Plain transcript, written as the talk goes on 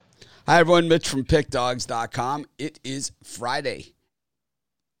Hi, everyone. Mitch from PickDogs.com. It is Friday,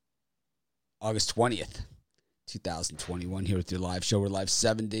 August 20th, 2021, here with your live show. We're live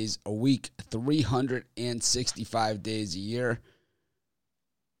 7 days a week, 365 days a year.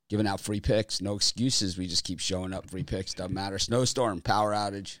 Giving out free picks. No excuses. We just keep showing up. Free picks. Doesn't matter. Snowstorm, power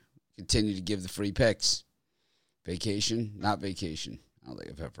outage. Continue to give the free picks. Vacation, not vacation. I don't think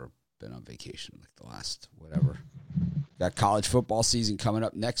I've ever been on vacation like the last whatever. Got college football season coming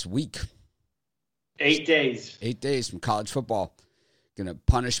up next week. 8 days. 8 days from college football. Gonna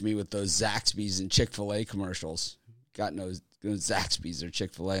punish me with those Zaxby's and Chick-fil-A commercials. Got no Zaxby's or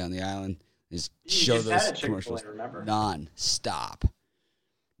Chick-fil-A on the island. Just show just those had a commercials remember? non-stop.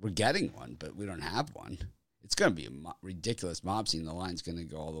 We're getting one, but we don't have one. It's going to be a ridiculous mob scene. The line's going to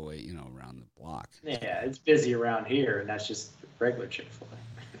go all the way, around the block. Yeah, it's busy around here, and that's just regular Chick-fil-A.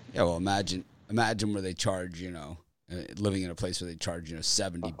 Yeah, well, imagine where they charge, living in a place where they charge,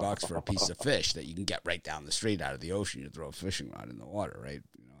 $70 for a piece of fish that you can get right down the street out of the ocean. You throw a fishing rod in the water, right?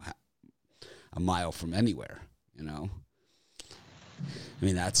 A mile from anywhere, I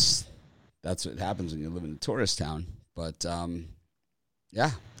mean, that's what happens when you live in a tourist town. But,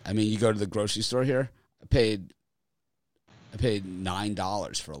 yeah, I mean, you go to the grocery store here. I paid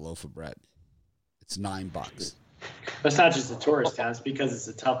 $9 for a loaf of bread. It's $9. That's not just a tourist town. It's because it's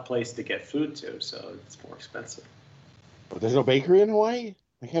a tough place to get food to, so it's more expensive. But there's no bakery in Hawaii?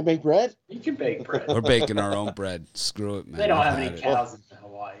 They can't bake bread? You can bake bread. We're baking our own bread. Screw it, man. They don't have any cows in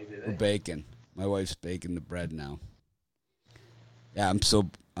Hawaii, do they? We're baking. My wife's baking the bread now. Yeah, I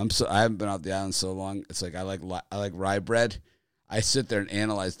haven't been out the island so long. It's like I like rye bread. I sit there and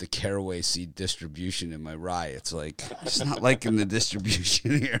analyze the caraway seed distribution in my rye. It's like, it's not liking the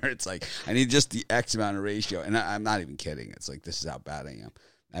distribution here. It's like, I need just the X amount of ratio. And I'm not even kidding. It's like, this is how bad I am.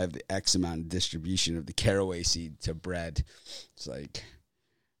 I have the X amount of distribution of the caraway seed to bread. It's like,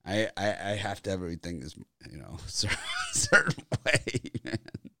 I have to have everything this, certain way, man.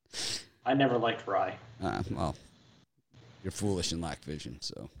 I never liked rye. Well, you're foolish and lack vision,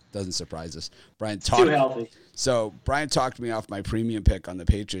 so it doesn't surprise us. Too healthy. So Brian talked me off my premium pick on the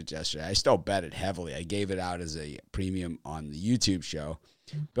Patriots yesterday. I still bet it heavily. I gave it out as a premium on the YouTube show.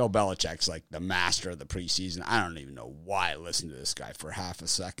 Bill Belichick's like the master of the preseason. I don't even know why I listened to this guy for half a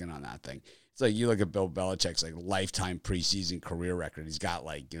second on that thing. It's like you look at Bill Belichick's like lifetime preseason career record. He's got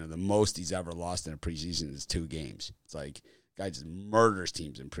the most he's ever lost in a preseason is 2 games. It's like the guy just murders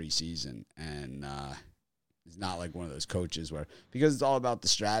teams in preseason, and he's not like one of those coaches because it's all about the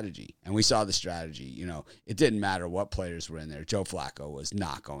strategy. And we saw the strategy. It didn't matter what players were in there. Joe Flacco was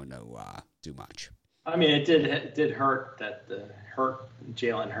not going to do much. I mean, it did hurt that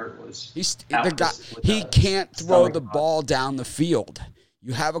Jalen Hurt was. He can't throw the ball down the field.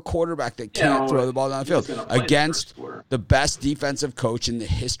 You have a quarterback that can't throw the ball down the field against the best defensive coach in the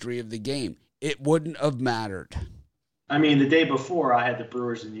history of the game. It wouldn't have mattered. I mean, the day before I had the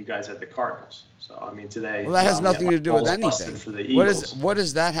Brewers and you guys had the Cardinals. So I mean, today. Well, that has nothing to do with anything. What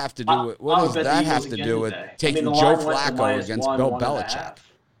does that have to do with? What does that have to do with taking Joe Flacco against Bill Belichick?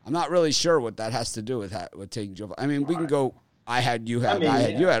 I'm not really sure what that has to do with taking Joe. I mean, we can go. I had you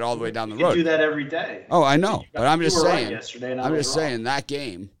had all the way down the road. You do that every day. Oh, I know, but I'm just saying. I'm just saying that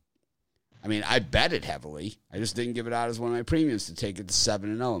game. I mean, I bet it heavily. I just didn't give it out as one of my premiums to take it to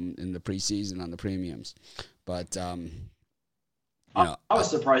 7-0 in the preseason on the premiums. But I was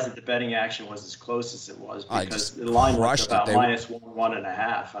surprised that the betting action was as close as it was because the line was about minus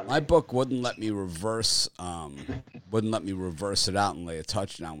 1.5. My book wouldn't let me reverse it out and lay a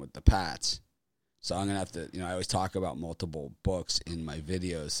touchdown with the Pats. So I'm gonna have to, I always talk about multiple books in my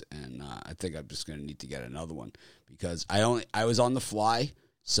videos, and I think I'm just gonna need to get another one because I was on the fly,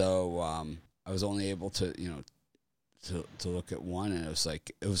 so I was only able to to look at one, and it was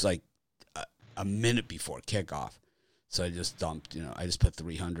like a minute before kickoff. So I just dumped, I just put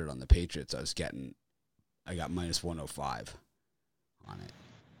 300 on the Patriots. I got minus 105 on it.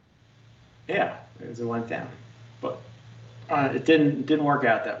 Yeah, it went down. But it didn't work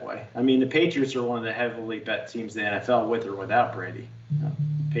out that way. I mean, the Patriots are one of the heavily bet teams in the NFL with or without Brady.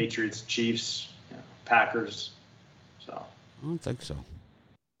 Patriots, Chiefs, Packers. So I don't think so.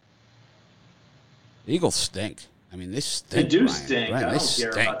 The Eagles stink. I mean, they stink. They do Brian. stink. Brian, I don't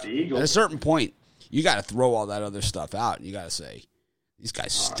care about the Eagles. At a certain point, you got to throw all that other stuff out, and you got to say, these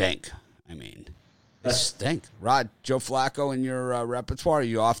guys stink. I mean, they stink. Rod, Joe Flacco in your repertoire? Are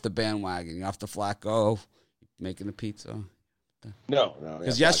you off the bandwagon? You off the Flacco? Making the pizza? No.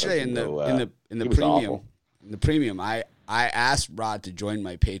 Because yesterday in the premium, I asked Rod to join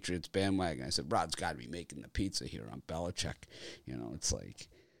my Patriots bandwagon. I said, Rod's got to be making the pizza here on Belichick. It's like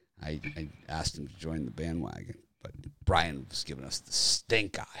I asked him to join the bandwagon, but Brian was giving us the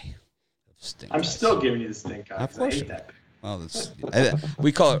stink eye. Stink I'm eyes. still giving you the stink eye. Of 'cause I course hate you that. Well,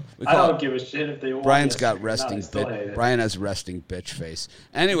 we call it. I don't give a shit if they won. Brian's got yesterday or not, I resting still bitch. hate it. Brian has resting bitch face.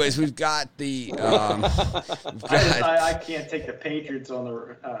 Anyways, we've got the. I can't take the Patriots on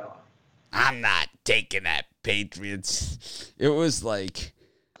the. I'm not taking that Patriots. It was like,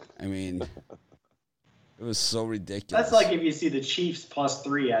 I mean, it was so ridiculous. That's like if you see the Chiefs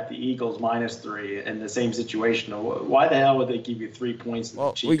 +3 at the Eagles -3 in the same situation. Why the hell would they give you 3 points?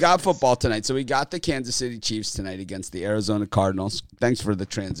 Well, we got football tonight. So we got the Kansas City Chiefs tonight against the Arizona Cardinals. Thanks for the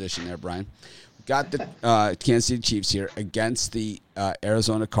transition there, Brian. We got the Kansas City Chiefs here against the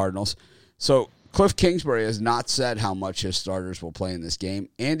Arizona Cardinals. So Cliff Kingsbury has not said how much his starters will play in this game.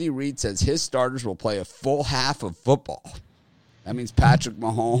 Andy Reid says his starters will play a full half of football. That means Patrick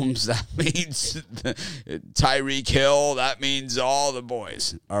Mahomes. That means Tyreek Hill. That means all the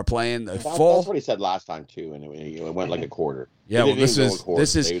boys are playing the full. That's what he said last time too, and it went like a quarter. Yeah, well, this is. I don't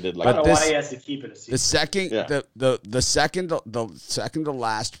know why he has to keep it a secret. The second, the second to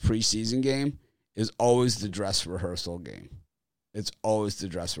last preseason game is always the dress rehearsal game. It's always the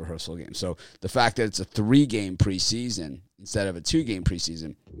dress rehearsal game. So the fact that it's a 3-game preseason instead of a 2-game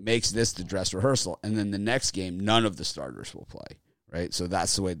preseason makes this the dress rehearsal. And then the next game, none of the starters will play, right? So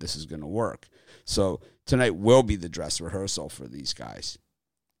that's the way this is going to work. So tonight will be the dress rehearsal for these guys.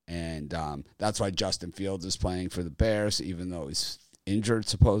 And that's why Justin Fields is playing for the Bears, even though he's injured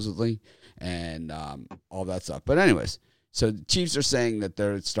supposedly, and all that stuff. But anyways, so the Chiefs are saying that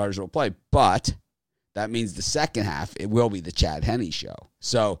their starters will play, but that means the second half, it will be the Chad Henne show.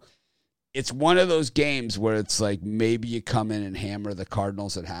 So it's one of those games where it's like maybe you come in and hammer the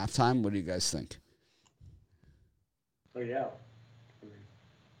Cardinals at halftime. What do you guys think? Oh, yeah. I mean,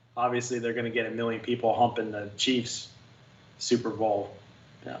 obviously, they're going to get 1 million people humping the Chiefs Super Bowl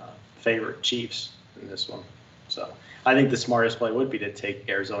favorite Chiefs in this one. So I think the smartest play would be to take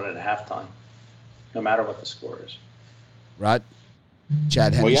Arizona at halftime, no matter what the score is. Rod,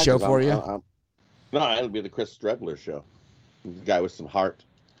 Chad Henne show for you? No, it'll be the Chris Strebler show. The guy with some heart.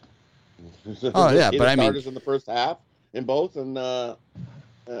 Oh yeah, but I mean, starters in the first half in both, and then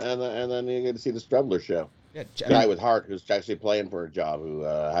you get to see the Strebler show. Yeah, guy with heart who's actually playing for a job, who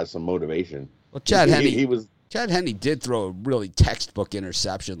has some motivation. Well, Chad Henne did throw a really textbook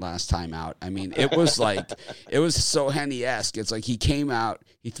interception last time out. I mean, it was like it was so Henne-esque. It's like he came out,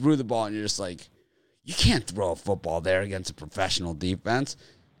 he threw the ball, and you're just like, you can't throw a football there against a professional defense.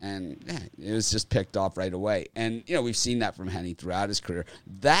 And it was just picked off right away. And, we've seen that from Henne throughout his career.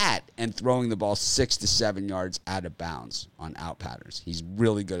 That and throwing the ball 6 to 7 yards out of bounds on out patterns. He's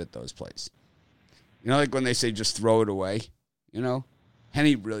really good at those plays. Like when they say just throw it away,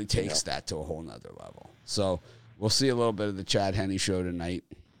 Henne really takes that to a whole nother level. So we'll see a little bit of the Chad Henne show tonight.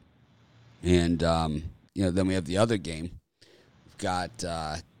 And, then we have the other game. We've got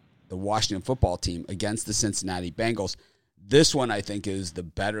the Washington football team against the Cincinnati Bengals. This one, I think, is the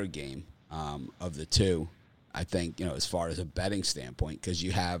better game of the two, I think, as far as a betting standpoint, because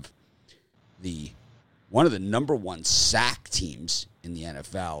you have one of the number one sack teams in the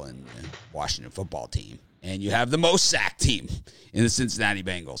NFL in the Washington football team, and you have the most sack team in the Cincinnati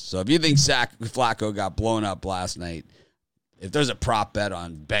Bengals. So if you think Flacco got blown up last night, if there's a prop bet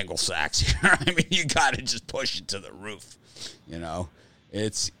on Bengal sacks here, I mean, you got to just push it to the roof. You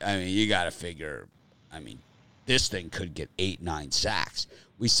got to figure, this thing could get 8-9 sacks.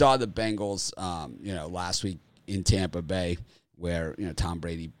 We saw the Bengals, last week in Tampa Bay, where Tom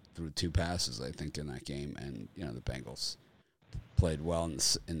Brady threw 2 passes, I think, in that game, and the Bengals played well in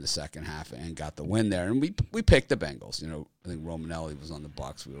the second half and got the win there. And we picked the Bengals. I think Romanelli was on the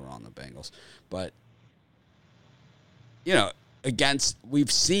Bucs, we were on the Bengals, but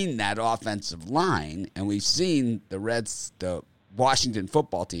we've seen that offensive line, and we've seen the Washington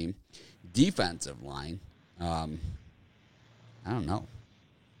football team defensive line. I don't know.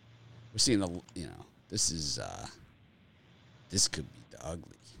 We're seeing this could be the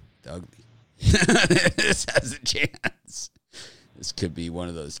ugly. This has a chance. This could be one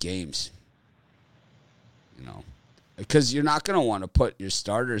of those games. Because you're not going to want to put your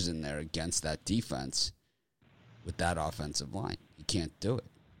starters in there against that defense with that offensive line. You can't do it.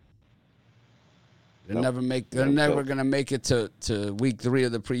 They're never going to make it to week 3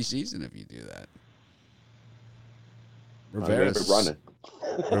 of the preseason if you do that. Rivera's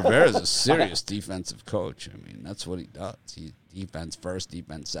a serious defensive coach. I mean, that's what he does. He defense first,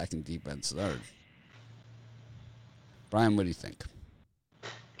 defense second, defense third. Brian, what do you think?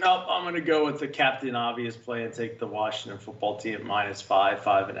 Nope, I'm going to go with the captain obvious play and take the Washington football team at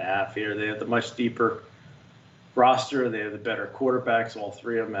 -5.5 here. They have the much deeper roster. They have the better quarterbacks. All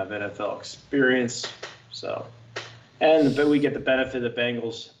 3 of them have NFL experience. So But we get the benefit of the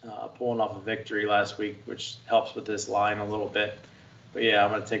Bengals pulling off a victory last week, which helps with this line a little bit. But yeah,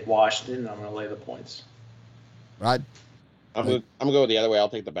 I'm going to take Washington. I'm going to lay the points. Rod? I'm going to go the other way. I'll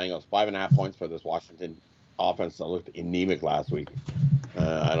take the Bengals. 5.5 points for this Washington offense that looked anemic last week.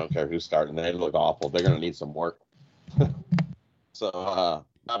 I don't care who's starting. They look awful. They're going to need some work. So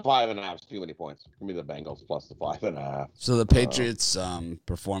 5.5 is too many points. Give me the Bengals plus the 5.5. So the Patriots'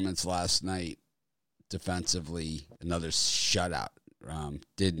 performance last night, defensively, another shutout,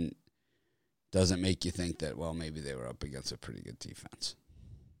 doesn't make you think that, well, maybe they were up against a pretty good defense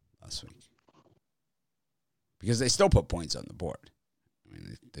last week. Because they still put points on the board. I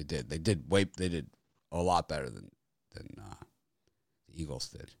mean, they did. They did a lot better than the Eagles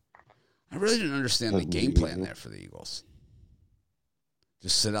did. I really didn't understand the game plan there for the Eagles.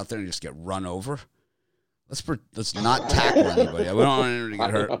 Just sit out there and just get run over. Let's not tackle anybody. We don't want anyone to get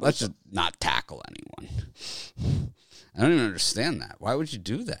hurt. Let's just not tackle anyone. I don't even understand that. Why would you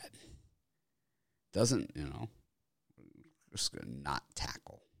do that? Doesn't, just going to not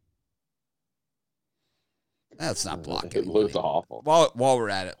tackle. Let's not block anybody. It looks awful. While we're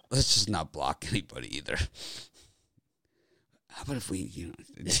at it, let's just not block anybody either. How about if we,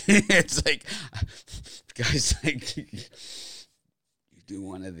 it's like, guys, like, you do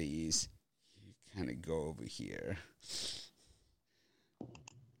one of these, you kind of go over here.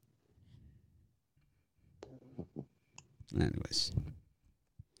 Anyways.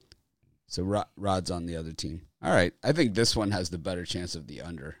 So Rod's on the other team. All right. I think this one has the better chance of the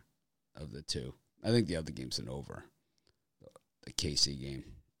under of the two. I think the other game's an over, the KC game.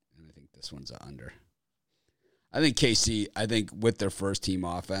 And I think this one's an under. I think KC, with their first team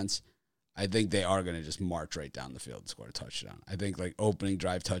offense, I think they are going to just march right down the field and score a touchdown. I think like opening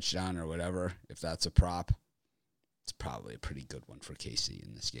drive touchdown or whatever, if that's a prop, it's probably a pretty good one for KC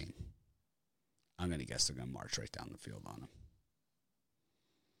in this game. I'm going to guess they're going to march right down the field on them.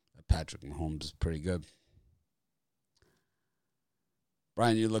 Patrick Mahomes is pretty good.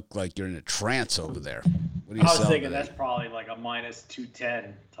 Brian, you look like you're in a trance over there. What do you I was thinking that's probably like a minus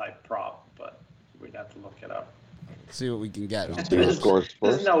 210 type prop, but we'd have to look it up. See what we can get. There's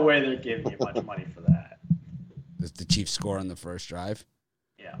no way they're giving you much money for that. Does the Chiefs score on the first drive?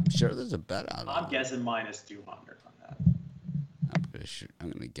 Yeah. I'm sure there's a bet on it. I'm guessing minus 200 on that. I'm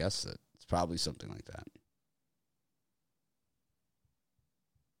going to guess that it's probably something like that.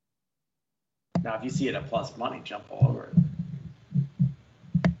 Now, if you see it at plus money, jump all over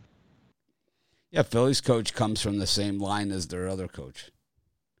it. Yeah, Philly's coach comes from the same line as their other coach.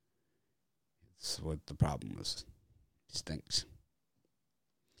 That's what the problem was. He stinks.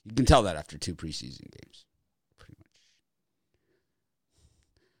 You can tell that after 2 preseason games, pretty much.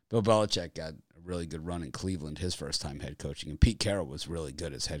 Bill Belichick got a really good run in Cleveland, his first time head coaching, and Pete Carroll was really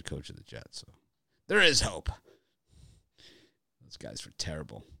good as head coach of the Jets. So there is hope. Those guys were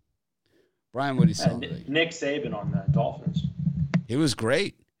terrible. Brian, what do you say? Nick Saban on the Dolphins. He was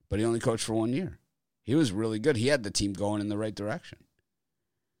great, but he only coached for 1 year. He was really good. He had the team going in the right direction.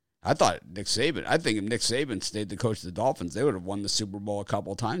 I think if Nick Saban stayed the coach of the Dolphins, they would have won the Super Bowl a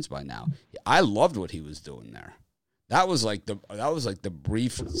couple of times by now. I loved what he was doing there. That was like the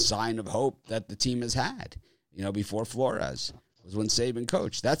brief sign of hope that the team has had, before Flores. Was when Saban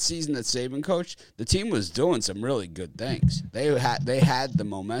coached. That season that Saban coached, the team was doing some really good things. They had the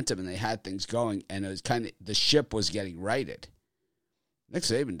momentum and they had things going, and it was the ship was getting righted. Nick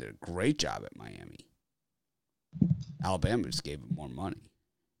Saban did a great job at Miami. Alabama just gave him more money.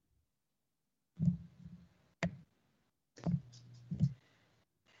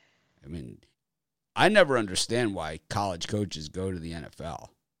 I mean, I never understand why college coaches go to the NFL.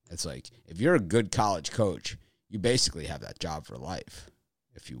 It's like, if you're a good college coach, you basically have that job for life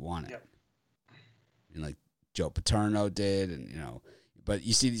if you want it. Yep. And like Joe Paterno did, but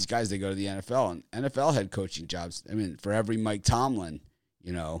you see these guys, they go to the NFL, and NFL head coaching jobs, for every Mike Tomlin,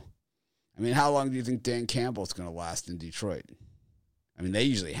 how long do you think Dan Campbell's going to last in Detroit? They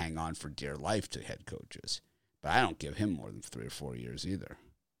usually hang on for dear life to head coaches, but I don't give him more than 3 or 4 years either.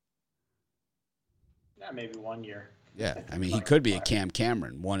 Yeah, maybe 1 year. Yeah, he could be a Cam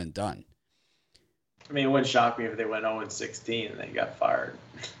Cameron, one and done. It wouldn't shock me if they went 0-16 and they got fired.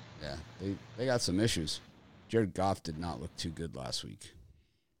 Yeah, they got some issues. Jared Goff did not look too good last week.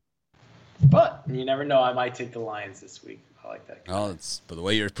 But you never know. I might take the Lions this week. I like that. But the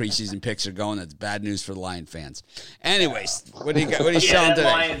way your preseason picks are going, that's bad news for the Lion fans. Anyways, what do you got? What are you selling today? The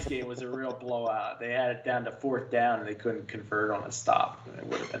Lions game was a real blowout. They had it down to 4th down, and they couldn't convert on a stop. It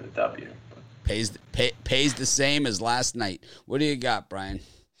would have been a W. Pays the same as last night. What do you got, Brian?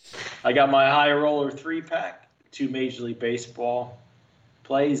 I got my high roller 3-pack, 2 Major League Baseball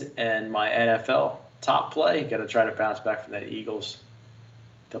plays, and my NFL top play. Got to try to bounce back from that Eagles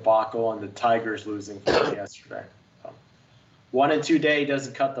debacle and the Tigers losing yesterday. So, 1 and 2 day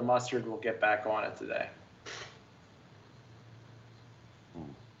doesn't cut the mustard. We'll get back on it today.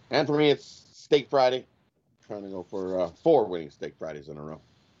 And for me, it's Steak Friday. Trying to go for 4 winning Steak Fridays in a row.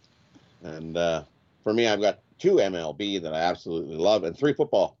 And for me, I've got 2 MLB that I absolutely love, and 3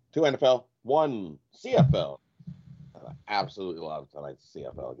 football, 2 NFL, 1 CFL. I absolutely love tonight's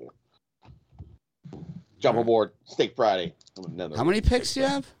CFL game. Jump aboard, Steak Friday. How many picks do you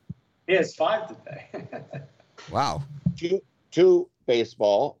have? He has 5 today. Wow. 2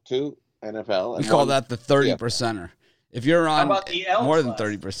 baseball, 2 NFL. We call that the 30%er. If you're on more than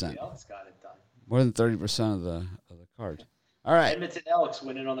 30%. The Elks got it done. More than 30% of the card. All right. Edmonton Elks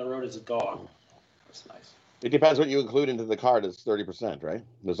winning on the road as a dog. That's nice. It depends what you include into the card. It's 30%, right?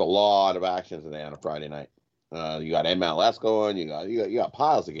 There's a lot of action today on a Friday night. You got MLS going. You got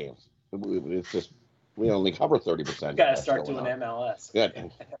piles of games. It's just we only cover 30%. You got to start doing MLS.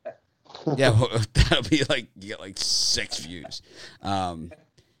 Good. Yeah, well, that'll be like you get like 6 views.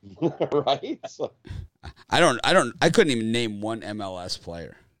 Right? So, I couldn't even name one MLS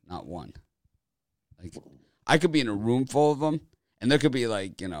player. Not one. Like I could be in a room full of them, and there could be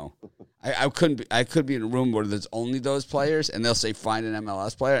like, I could be in a room where there's only those players, and they'll say find an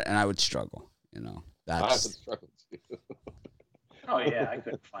MLS player, and I would struggle. I would struggle too. Oh yeah, I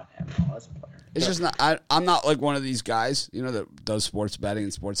couldn't find an MLS player. It's just not. I'm not like one of these guys, that does sports betting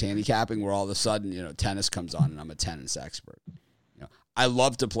and sports handicapping, where all of a sudden, tennis comes on and I'm a tennis expert. I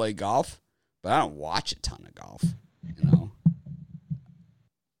love to play golf, but I don't watch a ton of golf.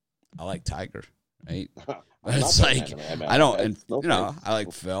 I like Tiger, right? But it's like I don't, and I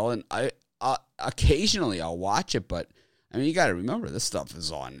like Phil, and I occasionally I'll watch it, but I mean, you got to remember this stuff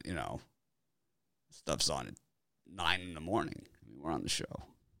is on. Stuff's on at 9 a.m. I mean, we're on the show.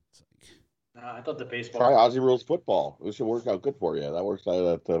 It's like, I thought the baseball. Try Aussie Rules football. It should work out good for you. That works out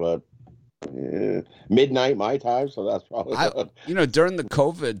at about midnight my time, so that's probably good. During the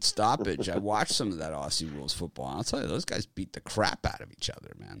COVID stoppage, I watched some of that Aussie Rules football. And I'll tell you, those guys beat the crap out of each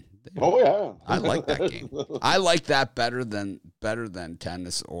other, man. Oh yeah, I like that game. I like that better than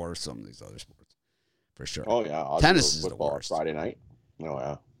tennis or some of these other sports, for sure. Oh yeah, Aussie tennis is football the worst. Friday night. Oh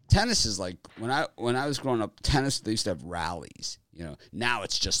yeah. Tennis is like when I was growing up, tennis they used to have rallies. Now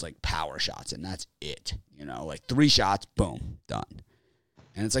it's just like power shots and that's it. Like 3 shots, boom, done.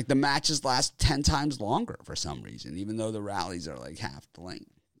 And it's like the matches last 10 times longer for some reason, even though the rallies are like half the length.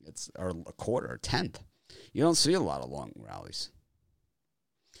 Or a quarter, or 10th. You don't see a lot of long rallies.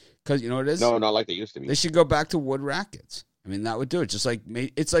 Because you know what it is? No, not like they used to be. They should go back to wood rackets. I mean, that would do it. Just like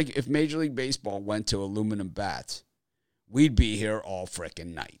it's like if Major League Baseball went to aluminum bats, we'd be here all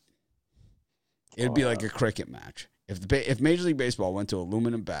frickin' night. It'd be like a cricket match. If Major League Baseball went to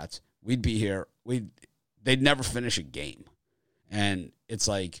aluminum bats, we'd be here. They'd never finish a game. And it's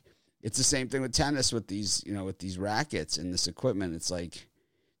like it's the same thing with tennis with these, with these rackets and this equipment. It's like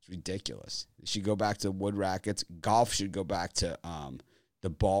it's ridiculous. It should go back to wood rackets. Golf should go back to the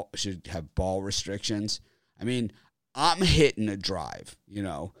ball should have ball restrictions. I mean, I'm hitting a drive,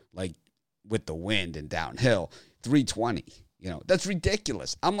 like with the wind and downhill, 320. That's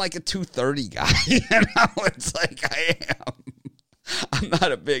ridiculous. I'm like a 230 guy. It's like I am. I'm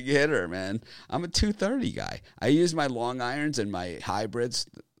not a big hitter, man. I'm a 230 guy. I use my long irons and my hybrids,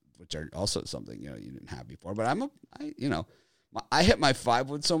 which are also something, you didn't have before. But I hit my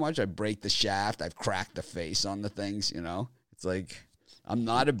 5-wood so much, I break the shaft. I've cracked the face on the things, It's like I'm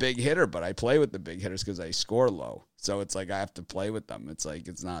not a big hitter, but I play with the big hitters because I score low. So it's like I have to play with them. It's like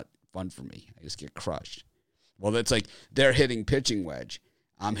it's not fun for me. I just get crushed. Well, it's like they're hitting pitching wedge.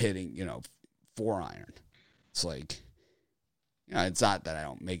 I'm hitting, 4-iron. It's like, it's not that I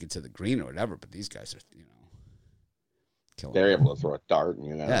don't make it to the green or whatever, but these guys are, killing. They're able to throw a dart,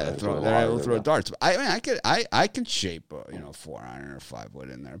 and they're able to throw darts. But I mean, I can shape, 4-iron or 5-wood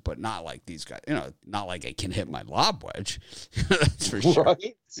in there, but not like these guys. Not like I can hit my lob wedge. That's for sure.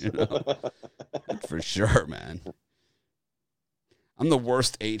 Right? For sure, man. I'm the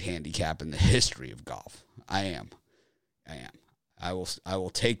worst 8 handicap in the history of golf. I am. I will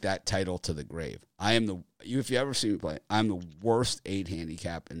take that title to the grave. I am if you ever see me play, I'm the worst 8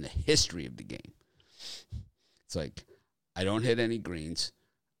 handicap in the history of the game. It's like I don't hit any greens.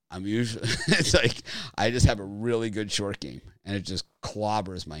 I'm usually it's like I just have a really good short game and it just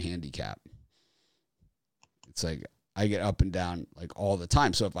clobbers my handicap. It's like I get up and down like all the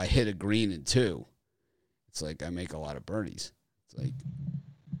time. So if I hit a green in 2, it's like I make a lot of birdies. It's like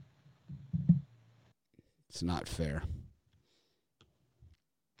it's not fair.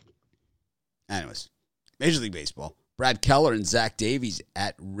 Anyways, Major League Baseball. Brad Keller and Zach Davies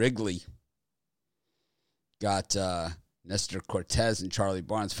at Wrigley. got Nestor Cortez and Charlie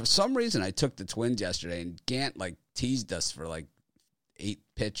Barnes. For some reason, I took the Twins yesterday, and Gant like teased us for like 8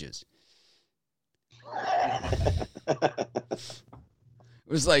 pitches.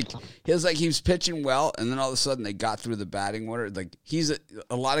 It was like he was pitching well, and then all of a sudden they got through the batting order. Like he's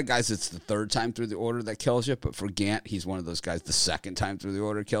a lot of guys, it's the third time through the order that kills you, but for Gant, he's one of those guys. The second time through the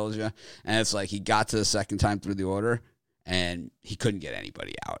order kills you, and it's like he got to the second time through the order, and he couldn't get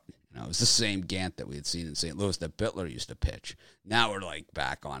anybody out. You know, it was the same Gant that we had seen in St. Louis that Bittler used to pitch. Now we're like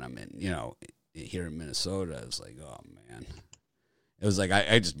back on him, and here in Minnesota, it was like, oh man, it was like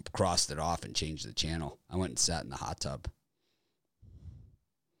I just crossed it off and changed the channel. I went and sat in the hot tub.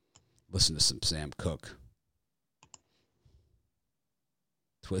 Listen to some Sam Cooke.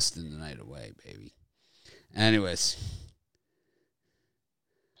 Twisting the night away, baby. Anyways.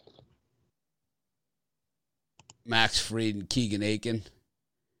 Max Fried and Keegan Aiken.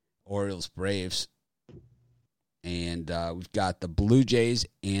 Orioles, Braves. And we've got the Blue Jays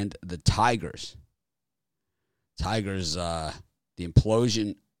and the Tigers. Tigers, the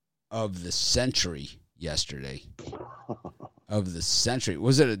implosion of the century yesterday. Of the century.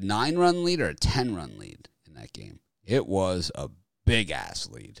 Was it a 9-run lead or a 10-run lead in that game? It was a big-ass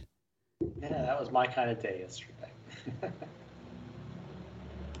lead. Yeah, that was my kind of day yesterday.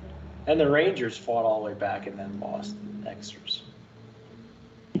 And the Rangers fought all the way back and then lost in extras.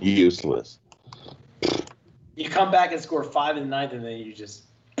 Useless. You come back and score 5 in the ninth, and then you just...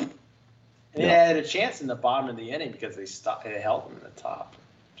 And they had a chance in the bottom of the inning because they held them in the top.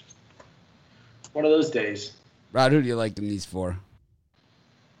 One of those days. Rod, who do you like in these 4?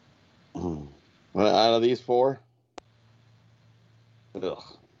 Out of these 4? Ugh.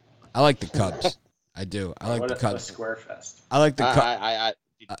 I like the Cubs. I do. I like the Cubs. A square fest. I like the Cubs.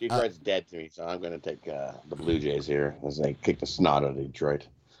 Detroit's dead to me, so I'm going to take the Blue Jays here as they kick the snot out of Detroit.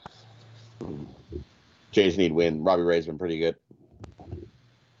 Jays need win. Robbie Ray's been pretty good.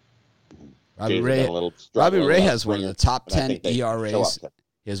 Robbie Ray has one of the top 10 ERAs.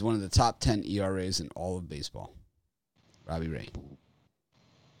 He has one of the top 10 ERAs in all of baseball. Robbie Ray.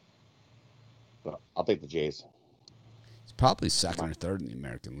 I'll take the Jays. He's probably second or third in the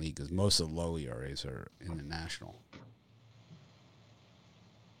American League because most of the low ERAs are in the National.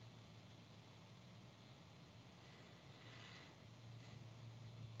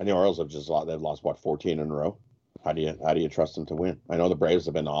 And the Orioles they've lost 14 in a row. How do you trust them to win? I know the Braves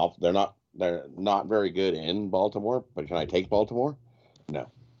have been off. They're not very good in Baltimore, but can I take Baltimore?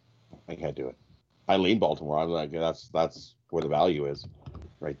 No. I can't do it. I lean Baltimore. I'm like, that's where the value is,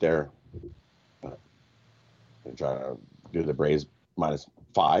 right there. But I'm trying to do the Braves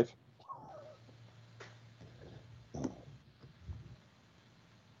 -5.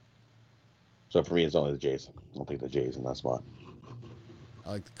 So for me, it's only the Jays. I'll take the Jays in that spot.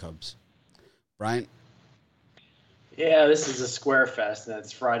 I like the Cubs. Brian? Yeah, this is a square fest, and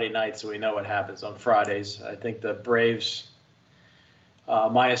it's Friday night, so we know what happens on Fridays. I think the Braves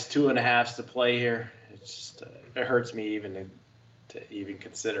 -2.5 to play here. It's just it hurts me even to even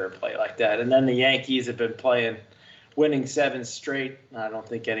consider a play like that. And then the Yankees have been winning 7 straight. I don't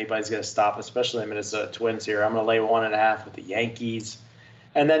think anybody's going to stop, especially the Minnesota Twins here. I'm going to lay 1.5 with the Yankees.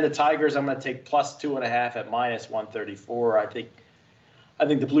 And then the Tigers, I'm going to take +2.5 at -134. I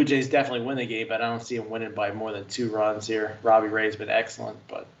think the Blue Jays definitely win the game, but I don't see them winning by more than 2 runs here. Robbie Ray's been excellent,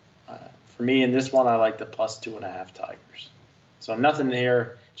 but for me in this one, I like the +2.5 Tigers. So nothing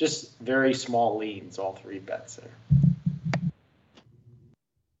here, just very small leans, all 3 bets there.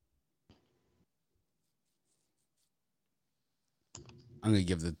 I'm going to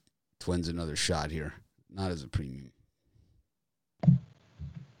give the Twins another shot here. Not as a premium.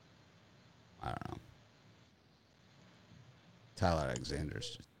 I don't know. Tyler Alexander's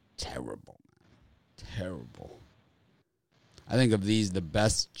just terrible, man. Terrible. I think of these, the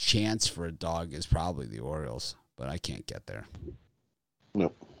best chance for a dog is probably the Orioles, but I can't get there.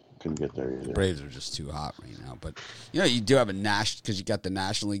 Nope. Couldn't get there either. The Braves are just too hot right now. But, you do have because you got the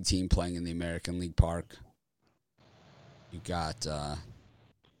National League team playing in the American League Park. You got,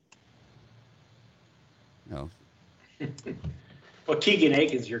 Well, Keegan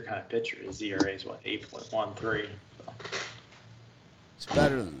Aiken's your kind of pitcher. His ERA is 8.13. So. It's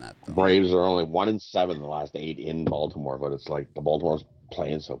better than that, though. Braves are only 1-7 the last 8 in Baltimore, but it's like the Baltimore's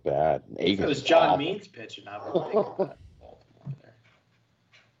playing so bad. It was John Means pitching. I was thinking about Baltimore there.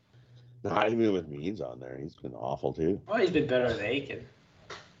 Not even with Means on there. He's been awful, too. Well, he's been better than Aiken.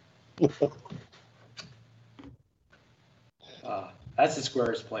 That's the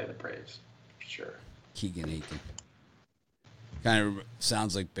squarest play of the Braves, for sure. Keegan Aiken. Kind of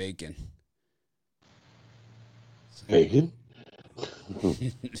sounds like bacon. Bacon?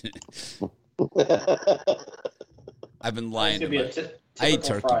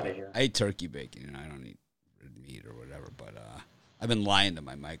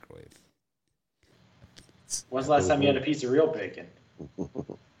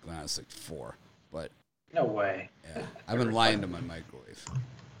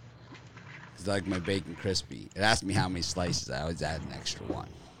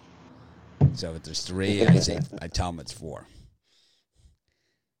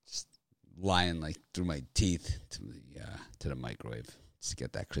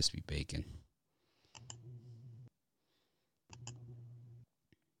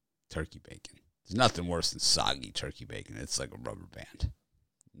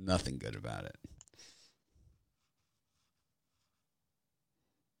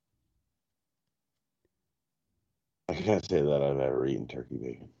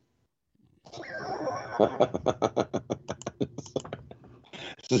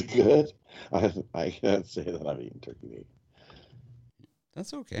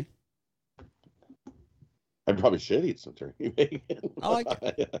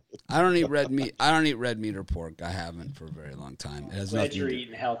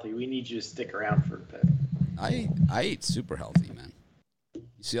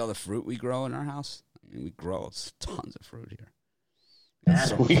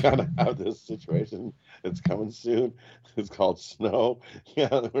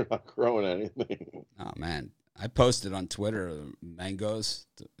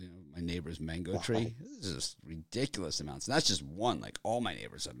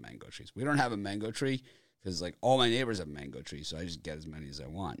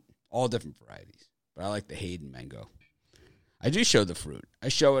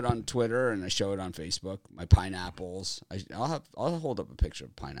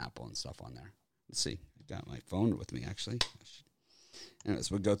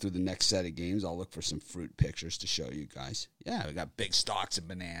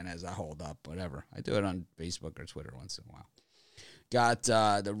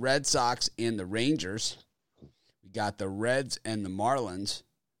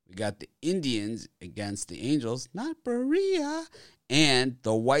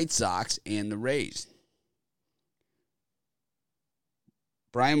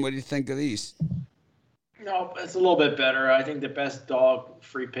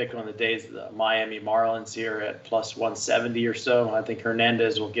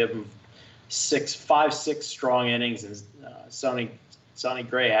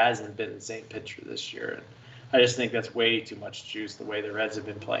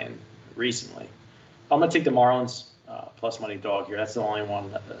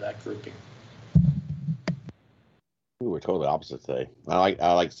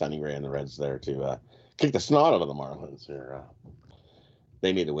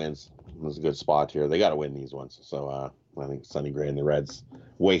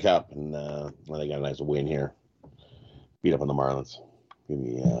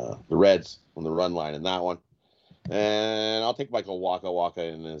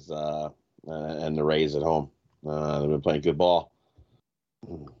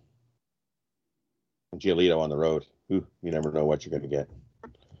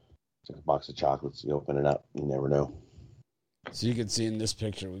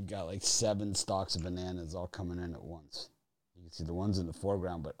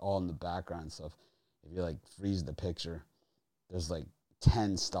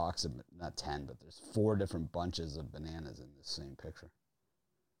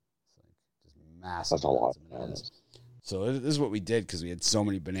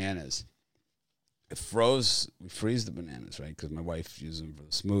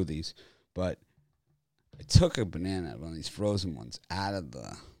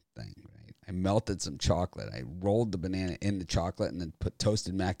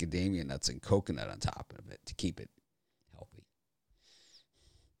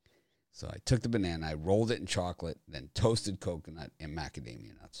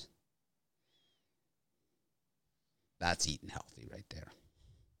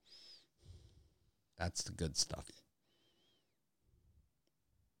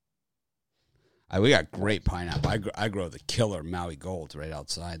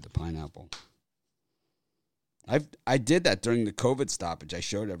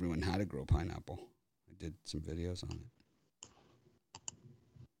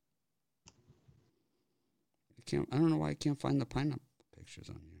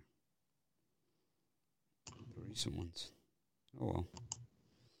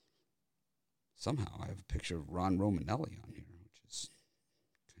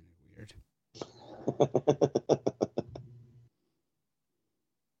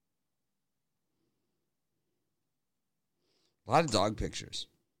 A lot of dog pictures.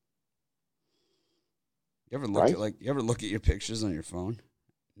 You ever look at your pictures on your phone?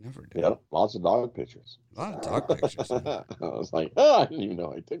 Never do. Yeah, lots of dog pictures. A lot of dog pictures. I was like, oh, I didn't even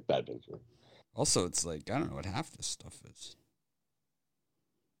know I took that picture. Also, it's like, I don't know what half this stuff is.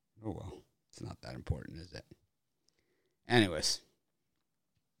 Oh, well. It's not that important, is it? Anyways.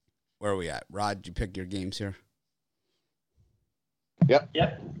 Where are we at? Rod, did you pick your games here? Yep.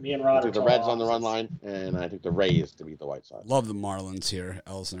 Me and Rod. I took the Reds on the run line, and I took the Rays to beat the White Sox. Love the Marlins here.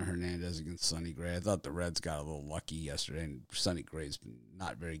 Elson Hernandez against Sonny Gray. I thought the Reds got a little lucky yesterday, and Sonny Gray's been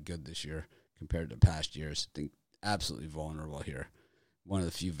not very good this year compared to past years. I think absolutely vulnerable here. One of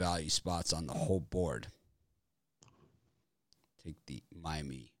the few value spots on the whole board. Take the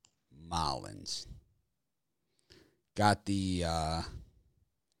Miami Marlins. Got the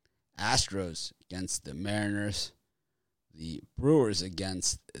Astros against the Mariners. The Brewers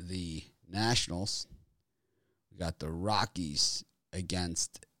against the Nationals. We got the Rockies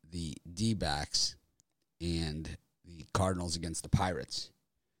against the D-backs. And the Cardinals against the Pirates.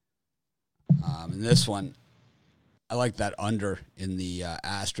 In this one, I like that under in the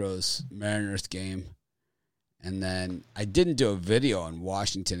Astros-Mariners game. And then I didn't do a video on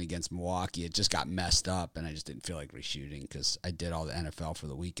Washington against Milwaukee. It just got messed up, and I just didn't feel like reshooting because I did all the NFL for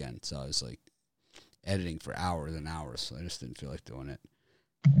the weekend. So I was like editing for hours and hours, so I just didn't feel like doing it.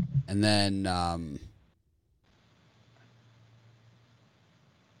 And then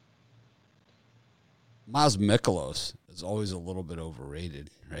Miles Mikolas is always a little bit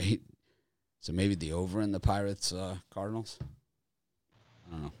overrated, right? So maybe the over in the Pirates Cardinals?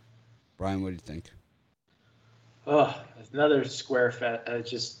 I don't know. Brian, what do you think? Oh, another square fest.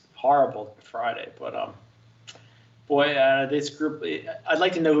 Just horrible Friday. But, this group, I'd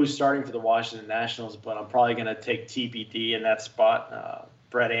like to know who's starting for the Washington Nationals, but I'm probably going to take TBD in that spot.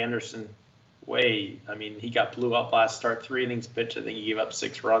 Brett Anderson, he got blew up last start, 3 innings pitch. I think he gave up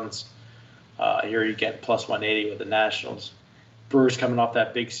 6 runs. Here you get plus 180 with the Nationals. Brewers coming off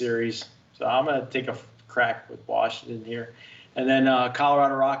that big series. So I'm going to take a crack with Washington here. And then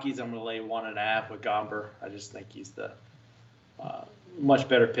Colorado Rockies, I'm going to lay 1.5 with Gomber. I just think he's the much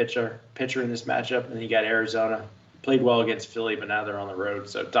better pitcher in this matchup. And then you got Arizona. Played well against Philly, but now they're on the road.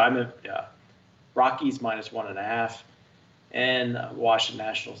 So Rockies minus 1.5, and Washington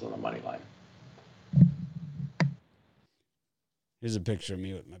Nationals on the money line. Here's a picture of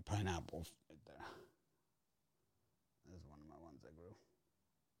me with my pineapple right there. There's one of my ones I grew.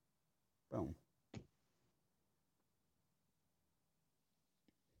 Boom.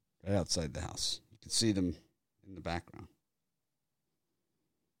 Right outside the house. You can see them in the background.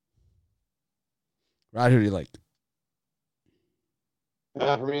 Rod, who do you like?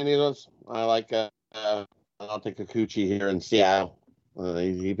 For me, these ones, I like. I'll take Kikuchi here in Seattle.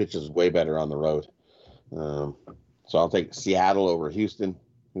 He pitches way better on the road, so I'll take Seattle over Houston,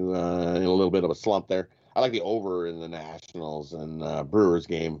 who in a little bit of a slump there. I like the over in the Nationals and Brewers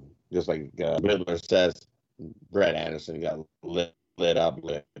game, just like Midler says. Brett Anderson got lit up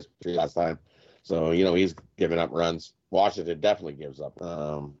last time, so he's giving up runs. Washington definitely gives up.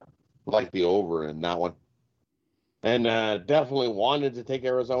 Like the over in that one. And definitely wanted to take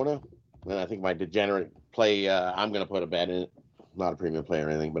Arizona. And I think my degenerate play, I'm going to put a bet in it. Not a premium play or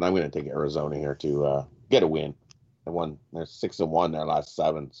anything, but I'm going to take Arizona here to get a win. They're 6-1 their last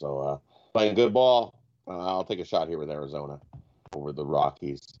 7. So playing good ball. I'll take a shot here with Arizona over the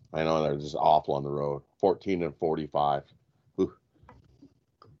Rockies. I know they're just awful on the road. 14-45.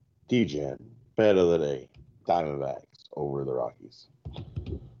 DGen, bet of the day. Diamondbacks over the Rockies.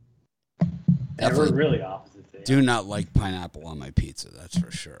 We're really opposite there. Do not like pineapple on my pizza, that's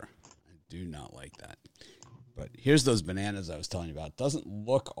for sure. I do not like that. But here's those bananas I was telling you about. Doesn't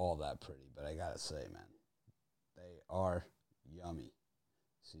look all that pretty, but I gotta say, man, they are yummy.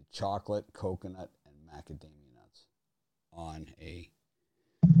 See, chocolate, coconut, and macadamia nuts on a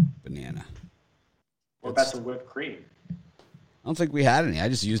banana. What about the whipped cream? I don't think we had any. I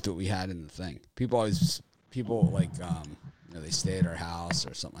just used what we had in the thing. People like they stay at our house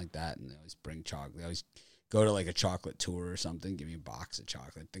or something like that, and they always bring chocolate. They always go to like a chocolate tour or something, give me a box of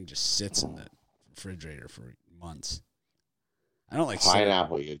chocolate. The thing just sits in the refrigerator for months. I don't like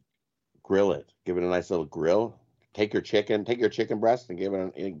pineapple. You grill it, give it a nice little grill. Take your chicken breast and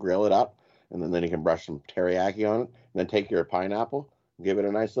grill it up, and then you can brush some teriyaki on it. And then take your pineapple, give it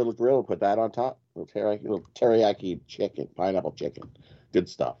a nice little grill, put that on top. Little teriyaki chicken, pineapple chicken, good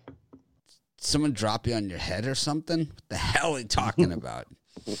stuff. Someone drop you on your head or something? What the hell are you talking about?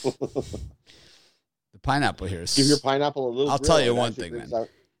 The pineapple here is... Give your pineapple a little... I'll tell you one thing, man.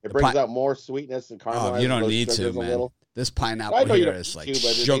 It brings out more sweetness and caramel. Oh, you don't need to, man. This pineapple here is like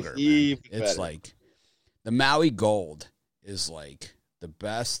sugar, man. It's like... The Maui Gold is like the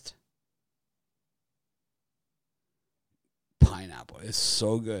best pineapple. It's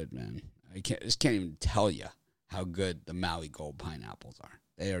so good, man. I just can't even tell you how good the Maui Gold pineapples are.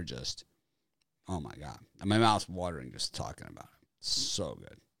 They are just, oh my God. My mouth's watering just talking about it. So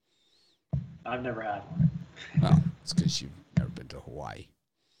good. I've never had one. Well, it's because you've never been to Hawaii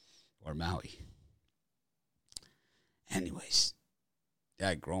or Maui. Anyways, yeah,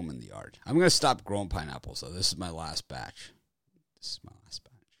 I grow them in the yard. I'm going to stop growing pineapples, though. This is my last batch.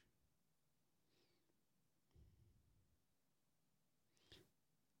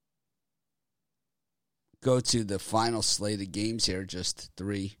 Go to the final slate of games here, just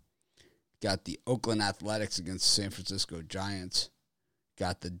 3. Got the Oakland Athletics against San Francisco Giants.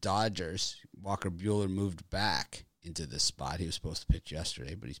 Got the Dodgers. Walker Buehler moved back into this spot. He was supposed to pitch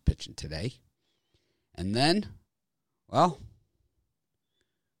yesterday, but he's pitching today. And then, well,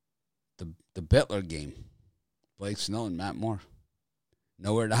 the Bittler game. Blake Snell and Matt Moore.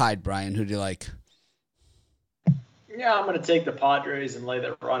 Nowhere to hide, Brian. Who do you like? Yeah, I'm going to take the Padres and lay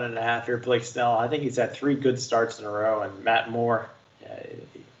the 1.5 here. Blake Snell, I think he's had 3 good starts in a row, and Matt Moore,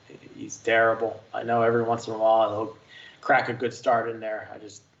 he's terrible. I know every once in a while he'll crack a good start in there.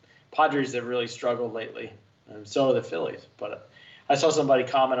 Padres have really struggled lately, and so have the Phillies. But I saw somebody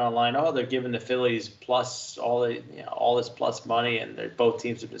comment online, they're giving the Phillies plus all this plus money, and both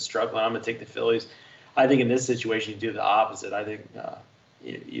teams have been struggling. I'm going to take the Phillies. I think in this situation you do the opposite. I think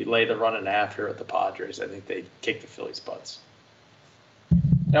you lay the 1.5 here at the Padres. I think they kick the Phillies' butts.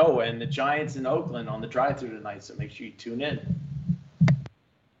 Oh, and the Giants in Oakland on the drive-thru tonight, so make sure you tune in.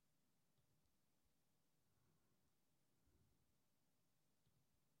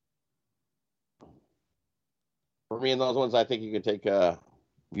 For me, in those ones, I think you can take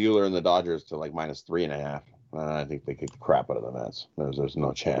Buehler and the Dodgers to like -3.5. I think they kick the crap out of the Mets. There's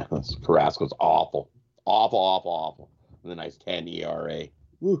no chance. Carrasco's awful. Awful. With a nice 10 ERA.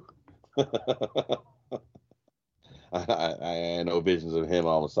 Woo. I know visions of him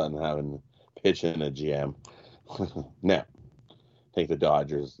all of a sudden having pitching a GM. No. Take the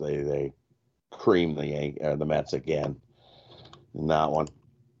Dodgers. They cream the Mets again in that one.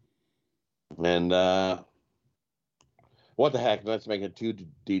 And what the heck? Let's make it 2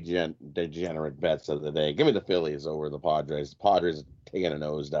 degenerate bets of the day. Give me the Phillies over the Padres. The Padres are taking a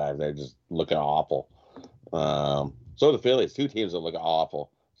nosedive. They're just looking awful. So the Phillies, 2 teams that look awful.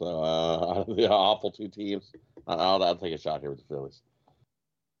 So out of the awful 2 teams, I'll take a shot here with the Phillies.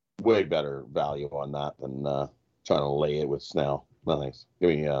 Way better value on that than trying to lay it with Snell. No thanks. Give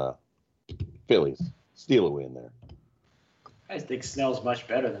me Phillies. Steal a win there. I think Snell's much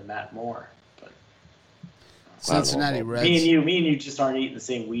better than Matt Moore. But Cincinnati Reds. Me and you just aren't eating the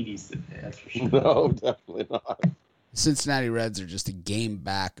same Wheaties. That's for sure. No, definitely not. Cincinnati Reds are just a game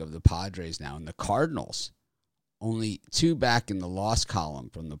back of the Padres now, and the Cardinals only 2 back in the loss column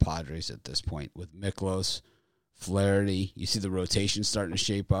from the Padres at this point with Miklos, Flaherty. You see the rotation starting to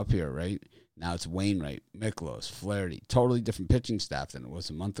shape up here, right? Now it's Wainwright, Miklos, Flaherty. Totally different pitching staff than it was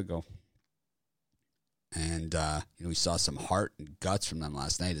a month ago. And, we saw some heart and guts from them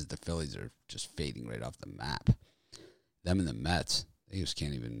last night as the Phillies are just fading right off the map. Them and the Mets, they just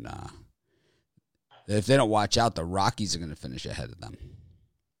can't even... if they don't watch out, the Rockies are going to finish ahead of them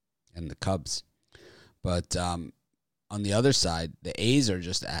and the Cubs. But on the other side, the A's are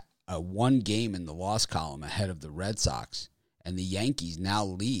just a 1 game in the loss column ahead of the Red Sox, and the Yankees now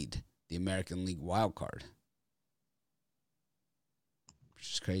lead the American League wild card,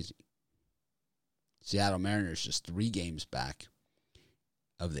 which is crazy. Seattle Mariners just 3 games back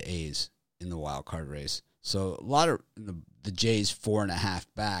of the A's in the wild card race. So a lot of the Jays 4.5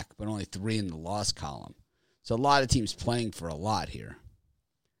 back, but only 3 in the loss column. So a lot of teams playing for a lot here.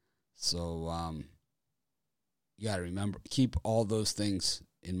 So you got to remember, keep all those things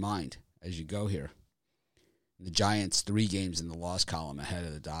in mind as you go here. The Giants 3 games in the loss column ahead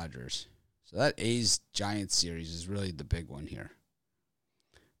of the Dodgers. So that A's-Giants series is really the big one here.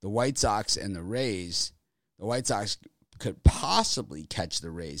 The White Sox and the Rays, the White Sox could possibly catch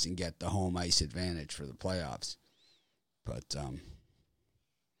the Rays and get the home ice advantage for the playoffs. But,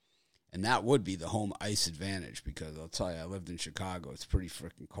 and that would be the home ice advantage because I'll tell you, I lived in Chicago. It's pretty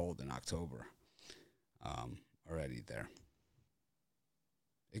freaking cold in October already there.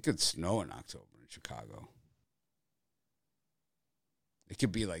 It could snow in October in Chicago. It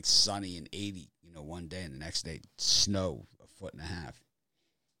could be like sunny and 80, one day, and the next day snow 1.5 feet.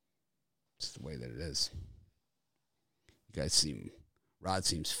 It's the way that it is. You guys Rod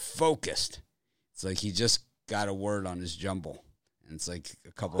seems focused. It's like he just got a word on his jumble, and it's like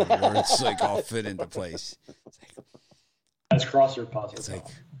a couple of words like all fit into place. It's like, that's crossword puzzle. It's like,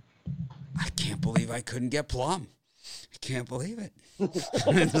 I can't believe I couldn't get plum. I can't believe it.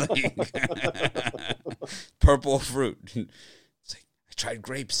 Purple fruit. It's like, I tried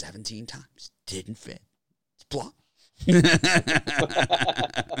grapes 17 times. Didn't fit. It's plum.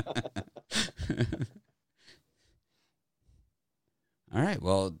 All right.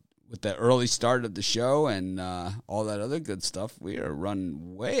 Well, with the early start of the show and all that other good stuff, we are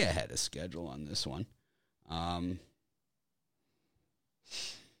running way ahead of schedule on this one.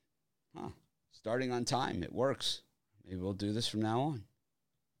 Starting on time. It works. Maybe we'll do this from now on.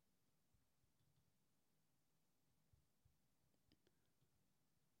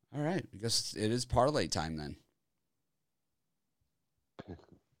 All right. I guess it is parlay time then.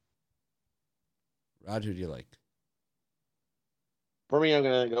 Rod, who do you like? For me, I'm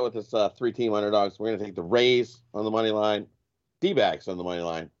going to go with this three-team underdogs. We're going to take the Rays on the money line, D-backs on the money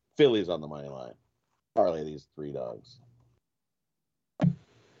line, Phillies on the money line. Parlay these three dogs.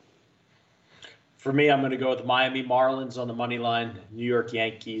 For me, I'm going to go with the Miami Marlins on the money line, New York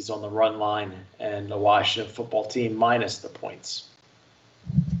Yankees on the run line, and the Washington football team minus the points.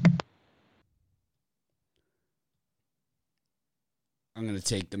 I'm going to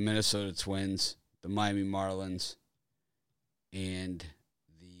take the Minnesota Twins, the Miami Marlins, and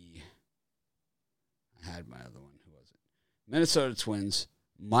I had my other one. Who was it? Minnesota Twins,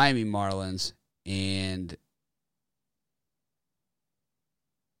 Miami Marlins, and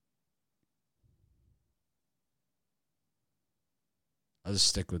I'll just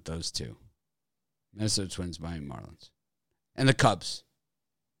stick with those two. Minnesota Twins, Miami Marlins. And the Cubs.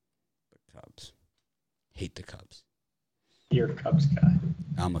 The Cubs. Hate the Cubs. You're a Cubs guy.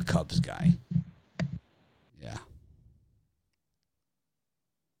 I'm a Cubs guy. Yeah.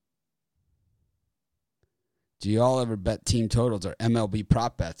 Do you all ever bet team totals or MLB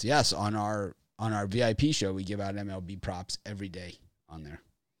prop bets? Yes, on our VIP show, we give out MLB props every day on there.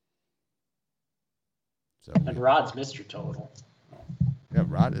 So And Rod's Mr. Total. yeah,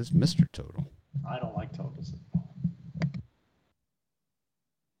 Rod is Mr. Total. I don't like totals at all.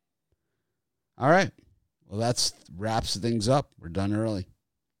 All right. Well, that wraps things up. We're done early.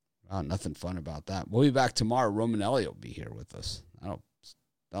 Wow, nothing fun about that. We'll be back tomorrow. Romanelli will be here with us.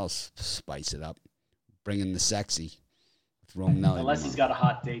 That'll spice it up. Bring in the sexy with Romanelli. Unless he's got a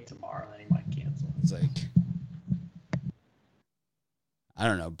hot date tomorrow, then he might cancel. It's like, I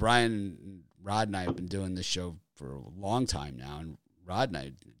don't know. Brian, Rod and I have been doing this show for a long time now, and Rod and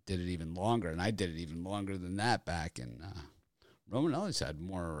I did it even longer, and I did it even longer than that back. And Romanelli's had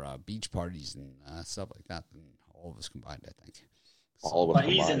more beach parties and stuff like that than all of us combined, I think. All of us But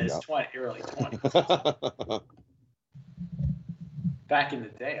he's in combined, his early 20s. yeah. Back in the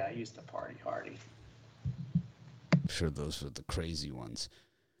day, I used to party hardy. I'm sure those were the crazy ones.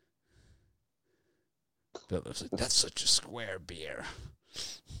 Bill was like, that's such a square beer.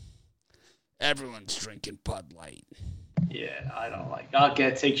 Everyone's drinking Bud Light. Yeah, I don't like. I'll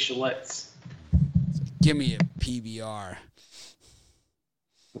take Schlitz. It's like, give me a PBR.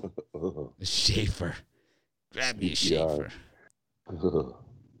 A Schaefer. Grab me a Schaefer.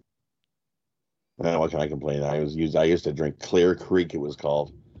 What can I complain? I used to drink Clear Creek. It was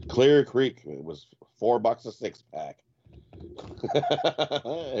called Clear Creek. It was $4 a 6-pack.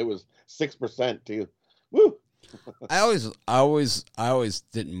 It was 6% too. Woo! I always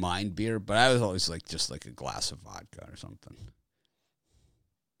didn't mind beer, but I was always like just like a glass of vodka or something.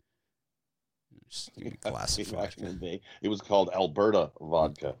 Just give me a glass of vodka. It was called Alberta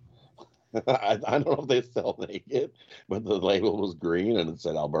vodka. I don't know if they still make it, but the label was green and it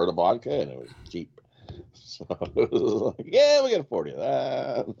said Alberta vodka, and it was cheap. So it was like, yeah, we can afford it.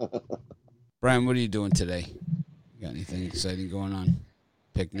 Brian, what are you doing today? You got anything exciting going on?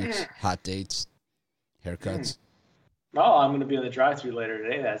 Picnics, hot dates, haircuts? Oh, I'm going to be on the drive-thru later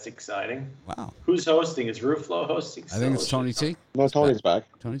today. That's exciting. Wow. Who's hosting? Is Ruflo hosting? I think it's Tony T. No, Tony's back.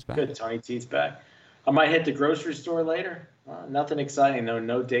 Tony's back. Good. Tony T's back. I might hit the grocery store later. Nothing exciting.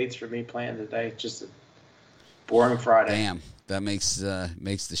 No dates for me planned today. Just a boring Friday. Damn, that makes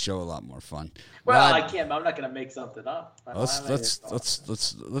the show a lot more fun. Well, Rod, I can't. I'm not going to make something up. let's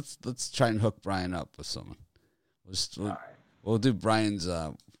try and hook Brian up with someone. All right. We'll do Brian's.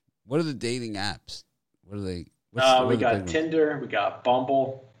 What are the dating apps? What are they? We got Tinder, we got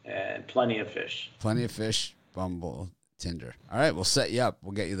Bumble, and Plenty of Fish. Plenty of Fish, Bumble, Tinder. All right, we'll set you up.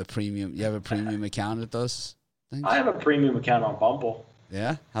 We'll get you the premium. You have a premium account at those things? I have a premium account on Bumble.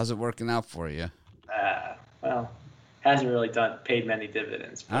 Yeah? How's it working out for you? Well, hasn't really paid many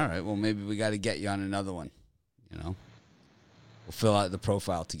dividends. All right, well, maybe we got to get you on another one. You know? We'll fill out the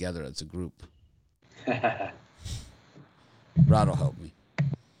profile together as a group. Rod will help me.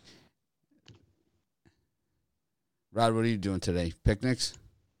 Rod, what are you doing today? Picnics?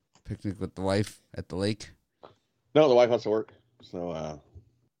 Picnic with the wife at the lake? No, the wife has to work, so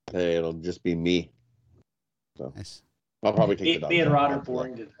it'll just be me. So Nice. I'll probably take the dogs. Me and Rod are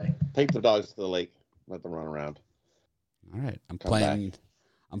boring today. Take the dogs to the lake, let them run around. All right. I'm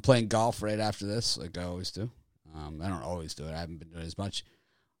Come playing golf right after this, like I always do. I don't always do it. I haven't been doing it as much.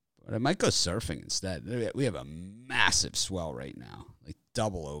 But I might go surfing instead. We have a massive swell right now, like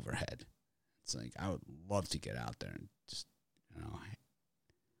double overhead. It's like I would love to get out there and just,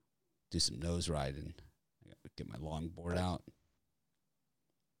 do some nose riding. I gotta get my longboard out.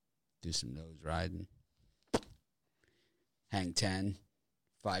 Do some nose riding. Hang 10,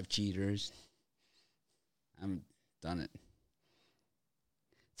 5 cheaters. I haven't done it.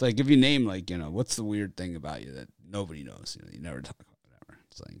 It's like if you name, like, what's the weird thing about you that nobody knows? You never talk about whatever.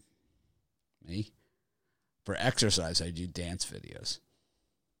 It's like me. For exercise, I do dance videos.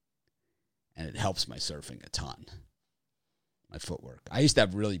 And it helps my surfing a ton. My footwork. I used to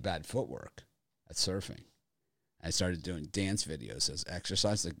have really bad footwork at surfing. I started doing dance videos as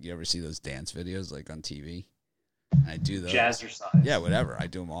exercise. Like, you ever see those dance videos, like, on TV? And I do those. Jazzercise. Yeah, whatever. I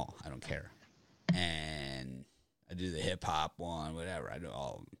do them all. I don't care. And I do the hip-hop one, whatever. I do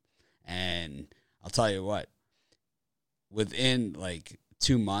all of them. And I'll tell you what. Within,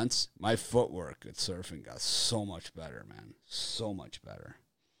 2 months, my footwork at surfing got so much better, man. So much better.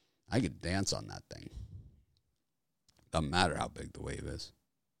 I could dance on that thing. Doesn't matter how big the wave is.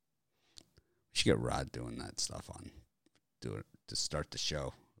 We should get Rod doing that stuff on. Do it to start the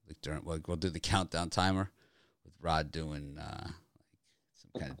show. We'll do the countdown timer with Rod doing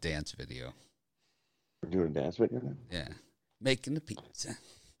some kind of dance video. We're doing a dance video now? Yeah. Making the pizza.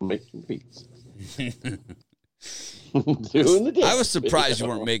 Making pizza. Doing the dance. I was surprised you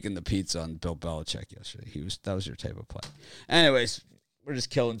weren't making the pizza on Bill Belichick yesterday. That was your type of play. Anyways, we're just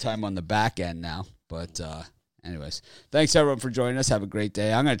killing time on the back end now. But anyways, thanks everyone for joining us. Have a great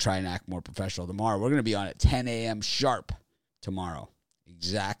day. I'm going to try and act more professional tomorrow. We're going to be on at 10 a.m. sharp tomorrow.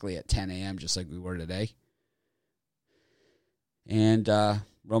 Exactly at 10 a.m., just like we were today. And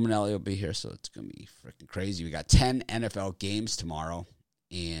Romanelli will be here, so it's going to be freaking crazy. We got 10 NFL games tomorrow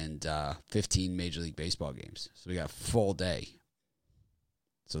and 15 Major League Baseball games. So we got a full day.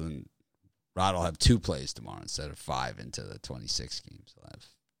 So then Rod will have 2 plays tomorrow instead of 5 into the 26 games. He'll have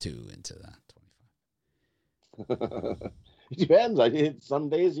 2 into the 25. It depends. Some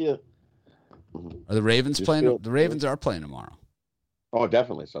days you... Are the Ravens playing? The Ravens are playing tomorrow. Oh,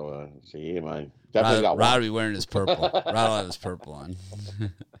 definitely. So, I definitely got Rod will be wearing his purple. Rod will have his purple on.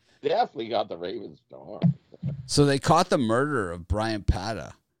 Definitely got the Ravens tomorrow. So they caught the murderer of Brian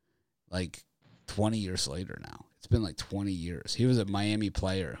Pata 20 years later now. It's been 20 years. He was a Miami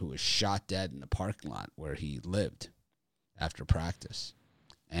player who was shot dead in the parking lot where he lived after practice.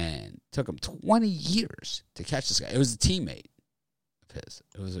 And it took him 20 years to catch this guy. It was a teammate of his.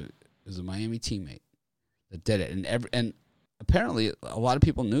 It was a Miami teammate that did it. And apparently a lot of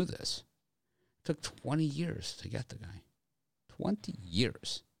people knew this. It took 20 years to get the guy. 20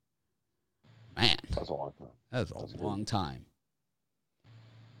 years. Man. That's a long time. That was a long time.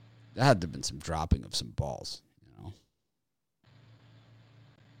 There had to have been some dropping of some balls,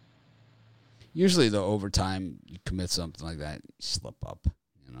 Usually, though, over time, you commit something like that, you slip up,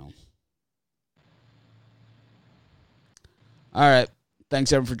 All right.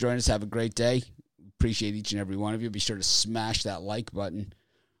 Thanks, everyone, for joining us. Have a great day. Appreciate each and every one of you. Be sure to smash that like button.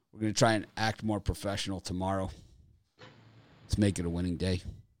 We're going to try and act more professional tomorrow. Let's make it a winning day.